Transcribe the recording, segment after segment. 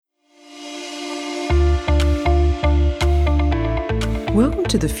Welcome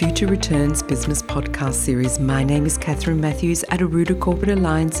to the Future Returns Business Podcast Series. My name is Catherine Matthews at Aruda Corporate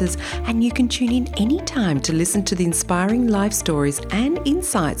Alliances, and you can tune in anytime to listen to the inspiring life stories and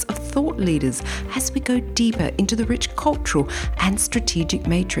insights of thought leaders as we go deeper into the rich cultural and strategic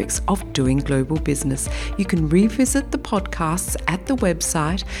matrix of doing global business. You can revisit the podcasts at the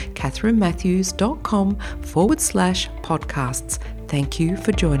website catherinematthews.com/podcasts. Thank you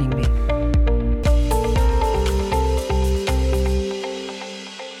for joining me.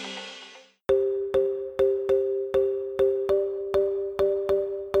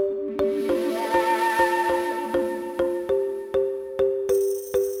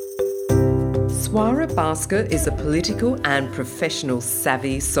 Swara Bhaskar is a political and professional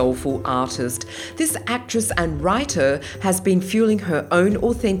savvy, soulful artist. This actress and writer has been fueling her own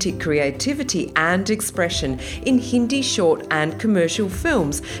authentic creativity and expression in Hindi short and commercial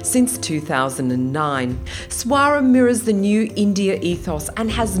films since 2009. Swara mirrors the new India ethos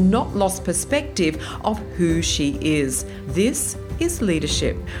and has not lost perspective of who she is. This is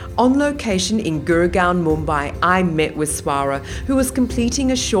leadership. On location in Gurgaon, Mumbai, I met with Swara, who was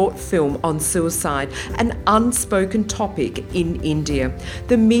completing a short film on suicide, an unspoken topic in India.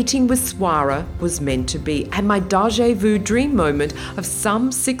 The meeting with Swara was meant to be, and my déjà vu dream moment of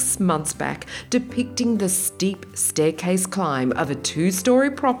some 6 months back, depicting the steep staircase climb of a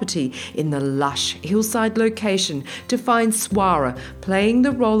 2-story property in the lush hillside location to find Swara playing the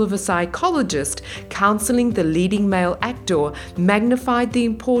role of a psychologist, counseling the leading male actor, magnified the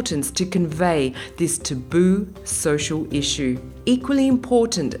importance to convey this taboo social issue. Equally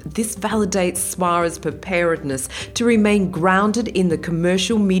important, this validates Swara's preparedness to remain grounded in the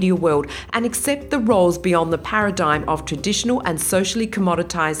commercial media world and accept the roles beyond the paradigm of traditional and socially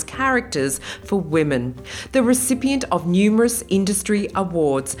commoditized characters for women. The recipient of numerous industry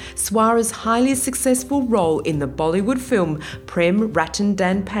awards, Swara's highly successful role in the Bollywood film Prem Ratan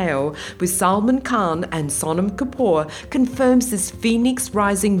Dan Pao with Salman Khan and Sonam Kapoor confirms this phoenix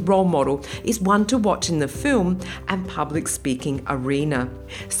rising role model is one to watch in the film and public speaking arena.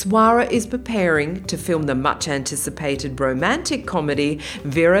 Swara is preparing to film the much anticipated romantic comedy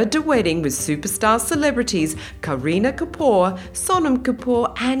Veera the Wedding with superstar celebrities Kareena Kapoor, Sonam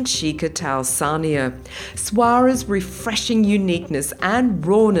Kapoor and Shikha Sania. Swara's refreshing uniqueness and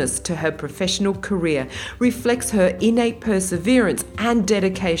rawness to her professional career reflects her innate perseverance and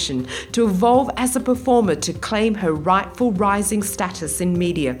dedication to evolve as a performer to claim her rightful rising status in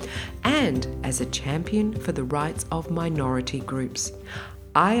media and as a champion for the rights of minority groups.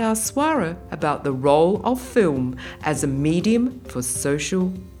 I asked Swara about the role of film as a medium for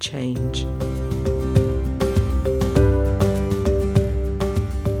social change.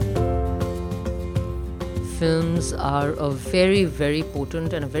 Films are a very, very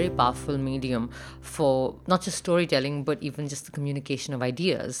potent and a very powerful medium for not just storytelling, but even just the communication of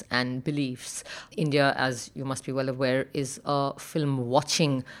ideas and beliefs. India, as you must be well aware, is a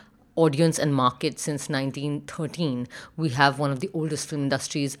film-watching audience and market since 1913. We have one of the oldest film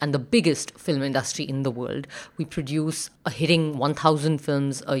industries and the biggest film industry in the world. We produce a hitting 1,000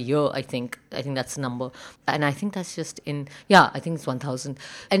 films a year, I think. I think that's the number. And I think that's just I think it's 1,000.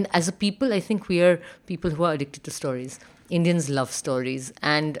 And as a people, I think we are people who are addicted to stories. Indians love stories.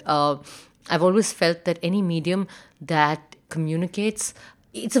 And I've always felt that any medium that communicates,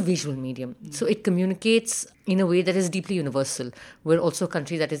 it's a visual medium. So it communicates in a way that is deeply universal. We're also a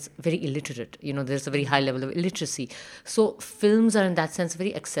country that is very illiterate. There's a very high level of illiteracy. So films are in that sense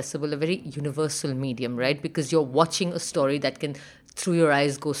very accessible, a very universal medium, right? Because you're watching a story that can, through your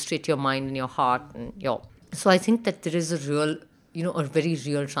eyes, go straight to your mind and your heart. So I think that there is a very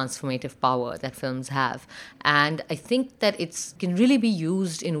real transformative power that films have. And I think that it can really be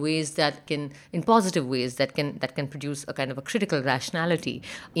used in ways in positive ways that can produce a kind of a critical rationality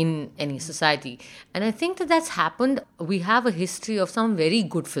in any society. And I think that that's happened. We have a history of some very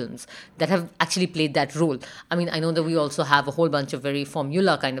good films that have actually played that role. I mean, I know that we also have a whole bunch of very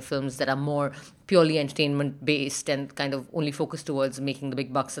formula kind of films that are more purely entertainment based and kind of only focused towards making the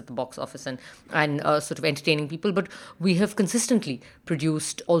big bucks at the box office and sort of entertaining people. But we have consistently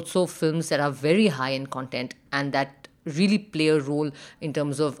produced also films that are very high in content and that really play a role in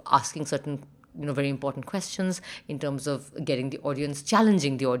terms of asking certain very important questions, in terms of getting the audience,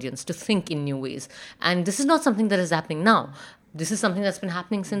 challenging the audience to think in new ways. And this is not something that is happening now. This is something that's been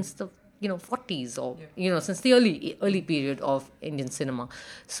happening since the 40s or, since the early period of Indian cinema.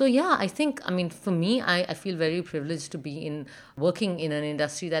 So, I think, for me, I feel very privileged to be working in an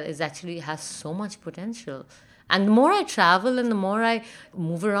industry that is actually has so much potential. And the more I travel and the more I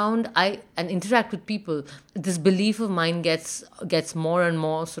move around and interact with people, this belief of mine gets more and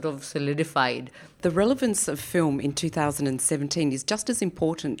more sort of solidified. The relevance of film in 2017 is just as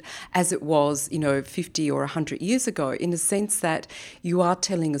important as it was, 50 or 100 years ago, in the sense that you are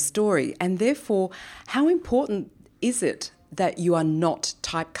telling a story. And therefore, how important is it that you are not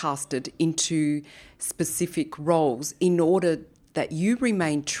typecasted into specific roles in order that you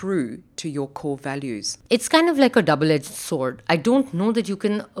remain true to your core values? It's kind of like a double-edged sword. I don't know that you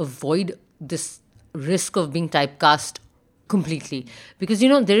can avoid this risk of being typecast completely, because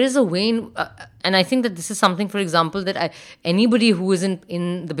there is a way and I think that this is something, for example, that anybody who is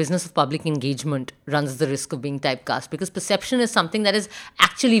in the business of public engagement runs the risk of being typecast, because perception is something that is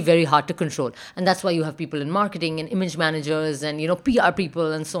actually very hard to control, and that's why you have people in marketing and image managers and PR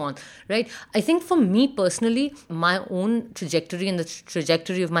people and so on, right? I think for me personally, my own trajectory and the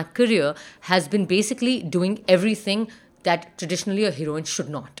trajectory of my career has been basically doing everything that traditionally a heroine should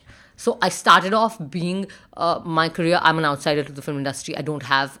not. So I started off being my career. I'm an outsider to the film industry. I don't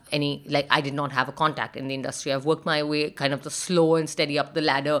have I did not have a contact in the industry. I've worked my way kind of the slow and steady up the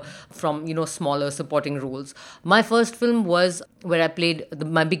ladder from, smaller supporting roles. My first film was where I played,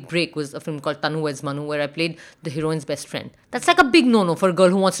 my big break was a film called Tanu Weds Manu, where I played the heroine's best friend. That's like a big no-no for a girl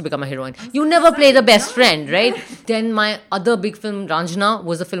who wants to become a heroine. You never play the best friend, right? Then my other big film, Ranjana,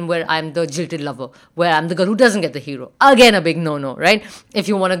 was a film where I'm the jilted lover, where I'm the girl who doesn't get the hero. Again, a big no-no, right? If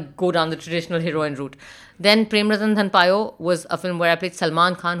you want to go down the traditional heroine route. Then Prem Ratan Dhan Payo was a film where I played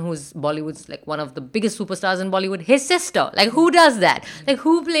Salman Khan, who's Bollywood's like one of the biggest superstars in Bollywood. His sister. Like, who does that? Like,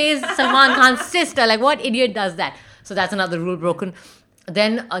 who plays Salman Khan's sister? Like, what idiot does that? So that's another rule broken.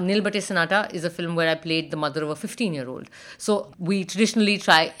 Then Nil Bate Sonata is a film where I played the mother of a 15-year-old. So we traditionally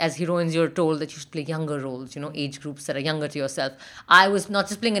try, as heroines, you're told that you should play younger roles, age groups that are younger to yourself. I was not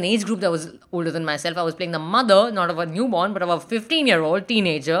just playing an age group that was older than myself. I was playing the mother, not of a newborn, but of a 15-year-old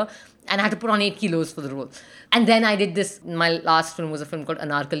teenager. And I had to put on 8 kilos for the role. And then I did this. My last film was a film called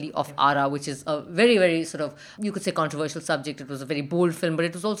Anarkali of Ara, which is a very, very sort of, you could say, controversial subject. It was a very bold film, but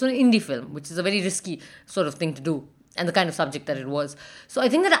it was also an indie film, which is a very risky sort of thing to do, and the kind of subject that it was. So I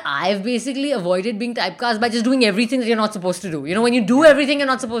think that I've basically avoided being typecast by just doing everything that you're not supposed to do. When you do everything you're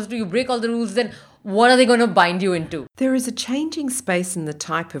not supposed to do, you break all the rules, then what are they going to bind you into? There is a changing space in the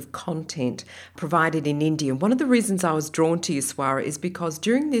type of content provided in India. And one of the reasons I was drawn to you, Swara, is because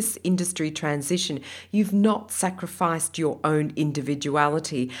during this industry transition, you've not sacrificed your own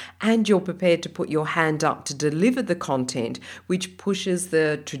individuality, and you're prepared to put your hand up to deliver the content which pushes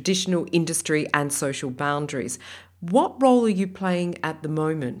the traditional industry and social boundaries. What role are you playing at the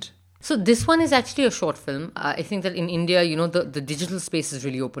moment? So this one is actually a short film. I think that in India, the digital space has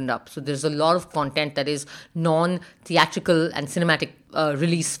really opened up. So there's a lot of content that is non-theatrical and cinematic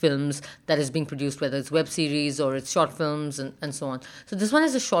release films that is being produced, whether it's web series or it's short films and so on. So this one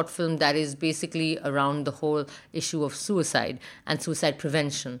is a short film that is basically around the whole issue of suicide and suicide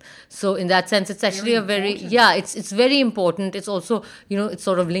prevention. So in that sense, it's actually it's very important. It's also, it's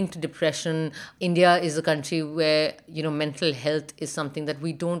sort of linked to depression. India is a country where, mental health is something that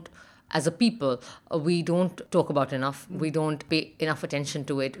we don't, as a people, we don't talk about enough. We don't pay enough attention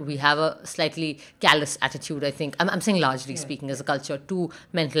to it. We have a slightly callous attitude, I think. I'm saying largely speaking as a culture to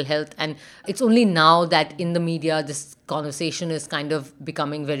mental health. And it's only now that in the media, this conversation is kind of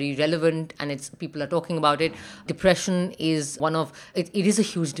becoming very relevant and people are talking about it. Depression is it is a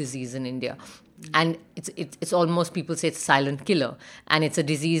huge disease in India. And it's almost, people say it's a silent killer. And it's a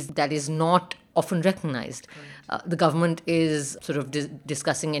disease that is not often recognized. The government is sort of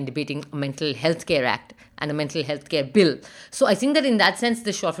discussing and debating a Mental Health Care Act and a Mental Health Care Bill. So I think that in that sense,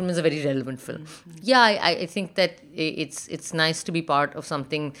 the short film is a very relevant film. Mm-hmm. Yeah, I think that it's nice to be part of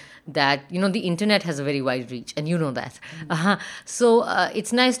something that, the internet has a very wide reach, and you know that. Mm-hmm. So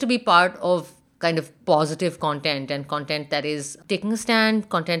it's nice to be part of kind of positive content and content that is taking a stand,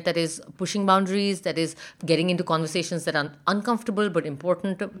 content that is pushing boundaries, that is getting into conversations that are uncomfortable but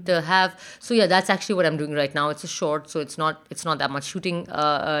important to have. So yeah, that's actually what I'm doing right now. It's a short, so it's not that much shooting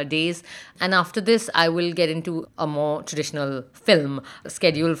days. And after this, I will get into a more traditional film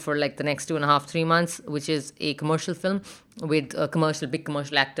schedule for like the next 2.5, 3 months, which is a commercial film with big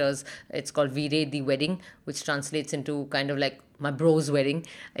commercial actors. It's called Veere the Wedding, which translates into kind of like my bro's wedding.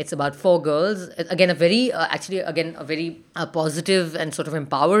 It's about 4 girls. Again, a very positive and sort of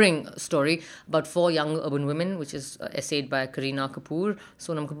empowering story about 4 young urban women, which is essayed by Kareena Kapoor,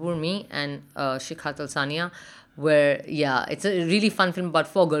 Sonam Kapoor, me, and Shikha Talsania. where, yeah, it's a really fun film about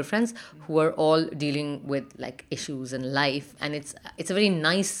four girlfriends who are all dealing with like issues in life, and it's a very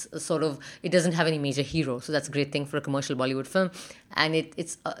nice sort of, it doesn't have any major hero, so that's a great thing for a commercial Bollywood film, and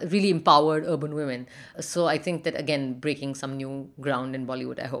it's really empowered urban women. So I think that, again, breaking some new ground in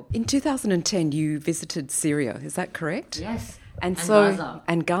Bollywood, I hope. In 2010, you visited Syria, is that correct? Yes. And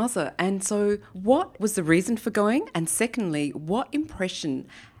Gaza. And so what was the reason for going? And secondly, what impression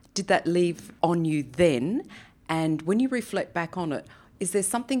did that leave on you then? And when you reflect back on it, is there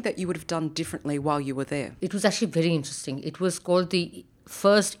something that you would have done differently while you were there? It was actually very interesting. It was called the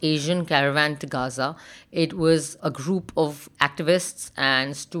First Asian Caravan to Gaza. It was a group of activists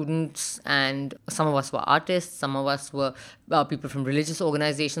and students, and some of us were artists, some of us were people from religious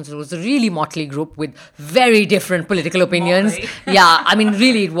organizations. It was a really motley group with very different political opinions. Yeah, I mean,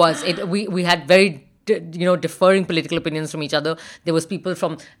 really it was. We had very differing political opinions from each other. There was people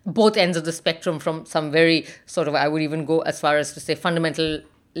from both ends of the spectrum, from some very sort of, I would even go as far as to say,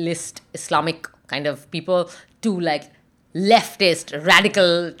 fundamentalist Islamic kind of people, to like leftist,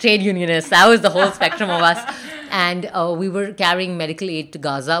 radical trade unionists. That was the whole spectrum of us. And we were carrying medical aid to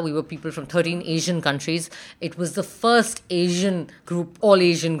Gaza. We were people from 13 Asian countries. It was the first Asian group, all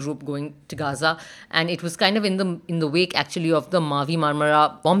Asian group going to Gaza. And it was kind of in the wake, actually, of the Mavi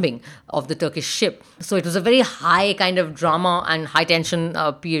Marmara bombing of the Turkish ship. So it was a very high kind of drama and high tension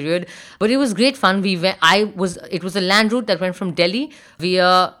period. But it was great fun. It was a land route that went from Delhi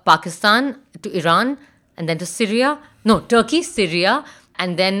via Pakistan to Iran, and then to Syria. No, Turkey, Syria.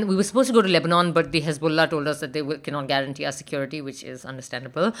 And then we were supposed to go to Lebanon, but the Hezbollah told us that they cannot guarantee our security, which is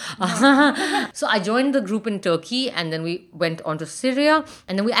understandable. So I joined the group in Turkey, and then we went on to Syria.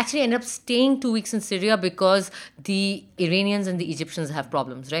 And then we actually ended up staying 2 weeks in Syria because the Iranians and the Egyptians have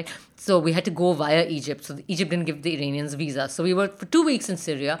problems, right? So we had to go via Egypt. So Egypt didn't give the Iranians visa. So we were for 2 weeks in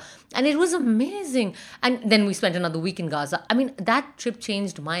Syria, and it was amazing. And then we spent another week in Gaza. I mean, that trip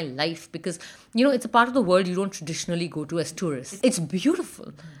changed my life because, it's a part of the world you don't traditionally go to as tourists. It's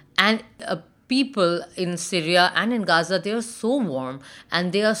beautiful. And people in Syria and in Gaza, they are so warm,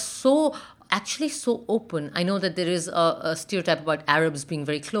 and they are so open. I know that there is a stereotype about Arabs being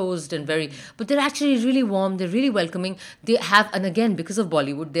very closed and but they're actually really warm. They're really welcoming. They have, and again, because of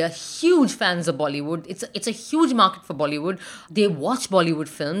Bollywood, they are huge fans of Bollywood. It's a huge market for Bollywood. They watch Bollywood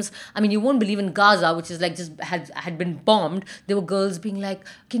films. I mean, you won't believe, in Gaza, which is like just had been bombed, there were girls being like,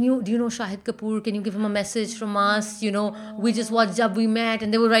 do you know Shahid Kapoor? Can you give him a message from us? We just watched Jab We Met,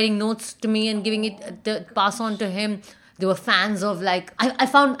 and they were writing notes to me and giving it to pass on to him. There were fans of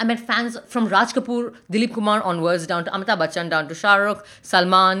I met fans from Raj Kapoor, Dilip Kumar onwards, down to Amitabh Bachchan, down to Shah Rukh,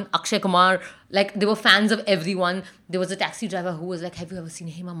 Salman, Akshay Kumar. Like, they were fans of everyone. There was a taxi driver who was like, have you ever seen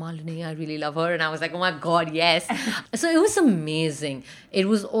Hema Malini? I really love her. And I was like, oh my God, yes. So it was amazing. It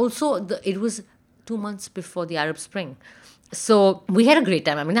was also, it was 2 months before the Arab Spring. So we had a great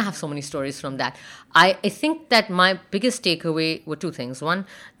time. I mean, I have so many stories from that. I think that my biggest takeaway were two things. One,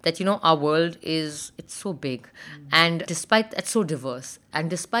 that, our world it's so big. And despite that's so diverse. And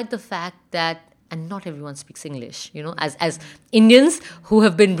despite the fact that, and not everyone speaks English, as Indians who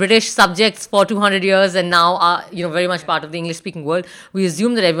have been British subjects for 200 years and now are, very much part of the English-speaking world, we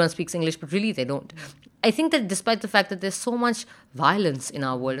assume that everyone speaks English, but really they don't. I think that despite the fact that there's so much violence in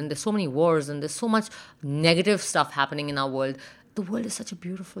our world, and there's so many wars, and there's so much negative stuff happening in our world, the world is such a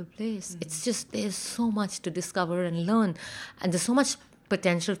beautiful place. It's just, there's so much to discover and learn, and there's so much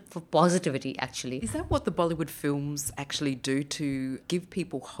potential for positivity, actually. Is that what the Bollywood films actually do, to give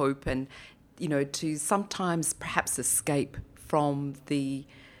people hope and, to sometimes perhaps escape from the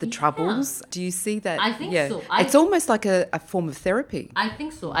troubles? Do you see that? I think so. It's almost like a form of therapy. I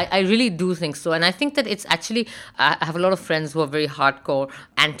think so. I really do think so. And I think that it's actually, I have a lot of friends who are very hardcore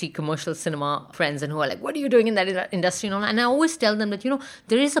anti-commercial cinema friends, and who are like, what are you doing in that industry? And I always tell them that,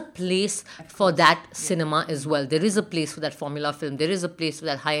 there is a place for that cinema as well. There is a place for that formula film. There is a place for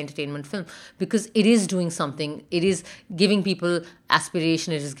that high entertainment film, because it is doing something. It is giving people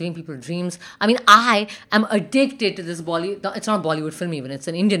aspiration. It is giving people dreams. I mean, I am addicted to this Bollywood. It's not a Bollywood film even. It's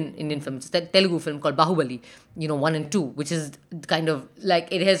an Indian film. It's a Telugu film called Bahubali, 1 and 2, which is kind of like,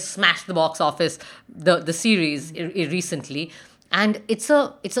 it has smashed the box office, the series recently. And it's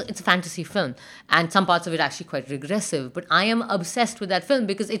a fantasy film, and some parts of it are actually quite regressive. But I am obsessed with that film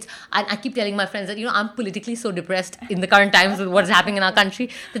because I keep telling my friends that, I'm politically so depressed in the current times with what's happening in our country,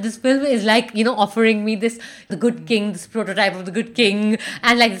 that this film is like, offering me the good king, this prototype of the good king,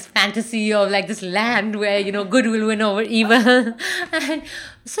 and like this fantasy of like this land where, good will win over evil. And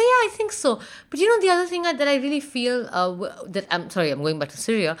so, yeah, I think so. But, the other thing that I really feel, I'm going back to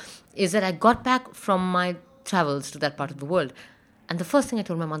Syria, is that I got back from my travels to that part of the world. And the first thing I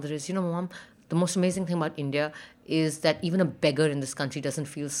told my mother is, Mom, the most amazing thing about India is that even a beggar in this country doesn't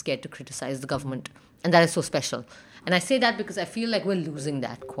feel scared to criticize the government. And that is so special. And I say that because I feel like we're losing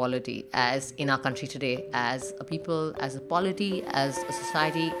that quality as in our country today, as a people, as a polity, as a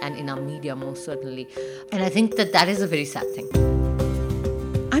society, and in our media most certainly. And I think that that is a very sad thing.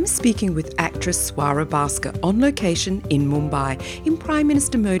 I'm speaking with actress Swara Bhaskar on location in Mumbai. In Prime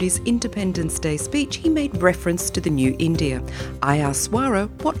Minister Modi's Independence Day speech, he made reference to the new India. I asked Swara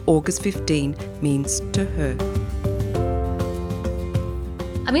what August 15 means to her.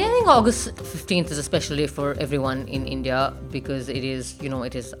 I mean, I think August 15th is a special day for everyone in India because it is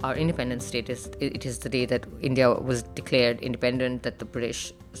our independence status. It is the day that India was declared independent, that the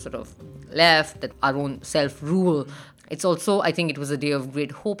British sort of left, that our own self-rule. It's also, I think it was a day of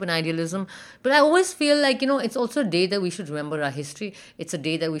great hope and idealism. But I always feel like, it's also a day that we should remember our history. It's a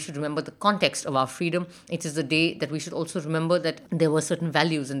day that we should remember the context of our freedom. It is a day that we should also remember that there were certain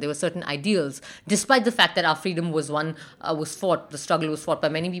values and there were certain ideals, despite the fact that our freedom was fought, the struggle was fought by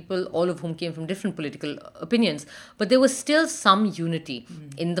many people, all of whom came from different political opinions. But there was still some unity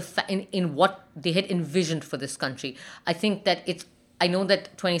in what they had envisioned for this country. I know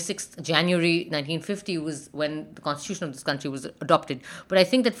that 26th January 1950 was when the constitution of this country was adopted. But I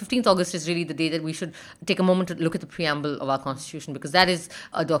think that 15th August is really the day that we should take a moment to look at the preamble of our constitution, because that is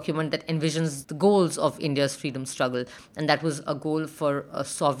a document that envisions the goals of India's freedom struggle. And that was a goal for a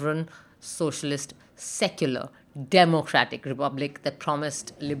sovereign, socialist, secular, democratic republic that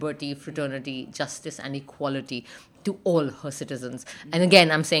promised liberty, fraternity, justice, and equality to all her citizens. And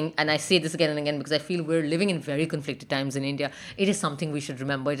again, I'm saying, and I say this again and again because I feel we're living in very conflicted times in India. It is something we should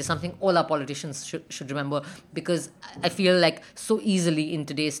remember. It is something all our politicians should remember, because I feel like so easily in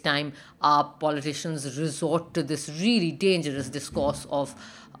today's time, our politicians resort to this really dangerous discourse of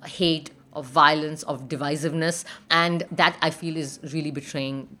hate, of violence, of divisiveness, and that I feel is really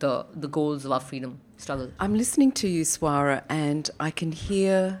betraying the goals of our freedom struggle. I'm listening to you, Swara, and I can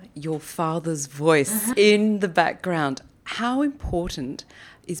hear your father's voice in the background. How important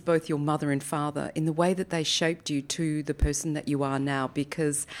is both your mother and father in the way that they shaped you to the person that you are now?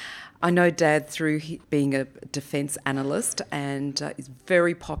 Because I know Dad through being a defence analyst and is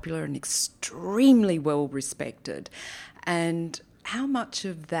very popular and extremely well respected. And how much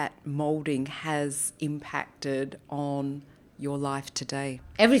of that moulding has impacted on your life today?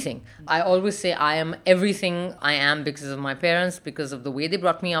 Everything. I always say I am everything I am because of my parents, because of the way they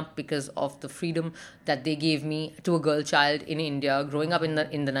brought me up, because of the freedom that they gave me to a girl child in India, growing up in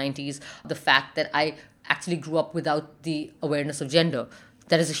the 90s, the fact that I actually grew up without the awareness of gender.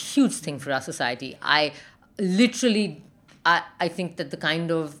 That is a huge thing for our society. I think that the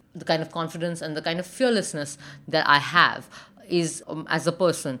kind of confidence and the kind of fearlessness that I have is as a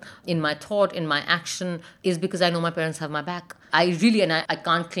person, in my thought, in my action, is because I know my parents have my back. I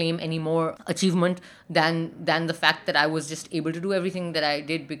can't claim any more achievement than the fact that I was just able to do everything that I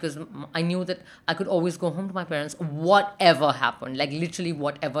did because I knew that I could always go home to my parents, whatever happened, like literally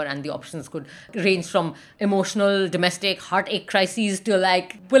whatever, and the options could range from emotional, domestic, heartache crises to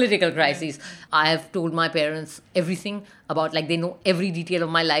like political crises. I have told my parents everything about, like, they know every detail of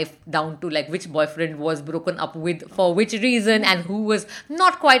my life down to like which boyfriend was broken up with for which reason and who was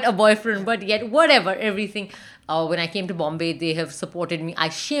not quite a boyfriend but yet whatever, everything. When I came to Bombay, they have supported me. I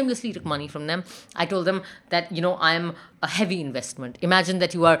shamelessly took money from them. I told them that, I'm a heavy investment. Imagine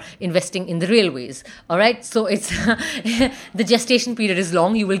that you are investing in the railways, all right? So it's the gestation period is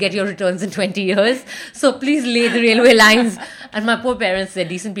long. You will get your returns in 20 years. So please lay the railway lines. And my poor parents, they're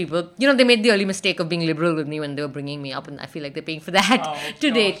decent people. They made the early mistake of being liberal with me when they were bringing me up, and I feel like they're paying for that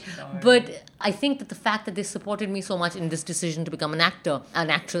to date. But I think that the fact that they supported me so much in this decision to become an actor, an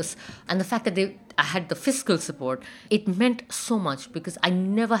actress, and the fact that I had the fiscal support, it meant so much because I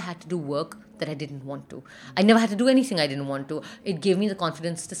never had to do work that I didn't want to. I never had to do anything I didn't want to. It gave me the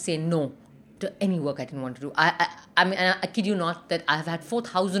confidence to say no to any work I didn't want to do. I mean, I kid you not that I have had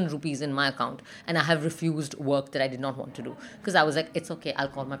 4,000 rupees in my account and I have refused work that I did not want to do because I was like, it's okay, I'll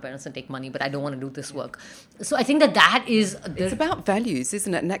call my parents and take money, but I don't want to do this work. So I think that is... It's about values,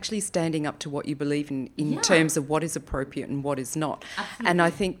 isn't it? And actually standing up to what you believe in terms of what is appropriate and what is not. Absolutely. And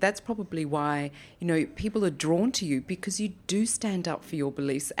I think that's probably why, people are drawn to you because you do stand up for your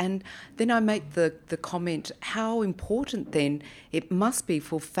beliefs. And then I make the comment, how important then it must be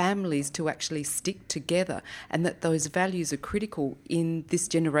for families to actually stick together and that those values are critical in this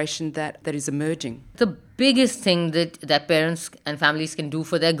generation that is emerging. The biggest thing that parents and families can do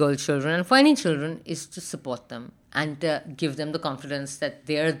for their girl children and for any children is to support them and give them the confidence that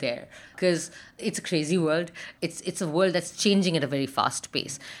they're there. Because it's a crazy world. It's a world that's changing at a very fast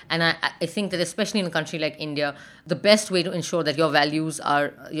pace. And I think that especially in a country like India, the best way to ensure that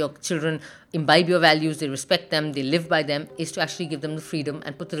your children imbibe your values, they respect them, they live by them, is to actually give them the freedom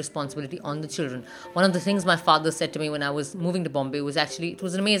and put the responsibility on the children. One of the things my father said to me when I was moving to Bombay was actually, it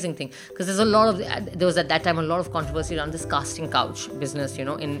was an amazing thing, because there was at that time a lot of controversy around this casting couch business,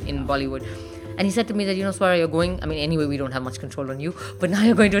 in Bollywood. And he said to me that, Swara, you're going, anyway, we don't have much control on you, but now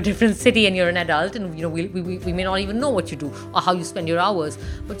you're going to a different city and you're an adult, and, we may not even know what you do or how you spend your hours.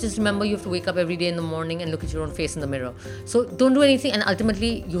 But just remember, you have to wake up every day in the morning and look at your own face in the mirror. So don't do anything, and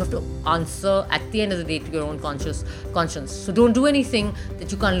ultimately you have to answer at the end of the day to your own conscience. So don't do anything that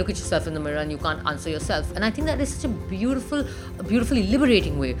you can't look at yourself in the mirror and you can't answer yourself. And I think that is such a beautifully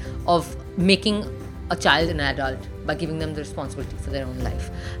liberating way of making a child an adult, by giving them the responsibility for their own life.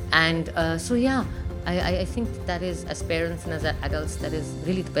 And I think that is, as parents and as adults, that is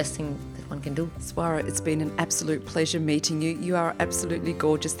really the best thing that one can do. Swara, it's been an absolute pleasure meeting you. You are absolutely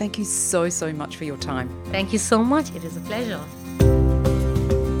gorgeous. Thank you so much for your time. Thank you so much. It is a pleasure.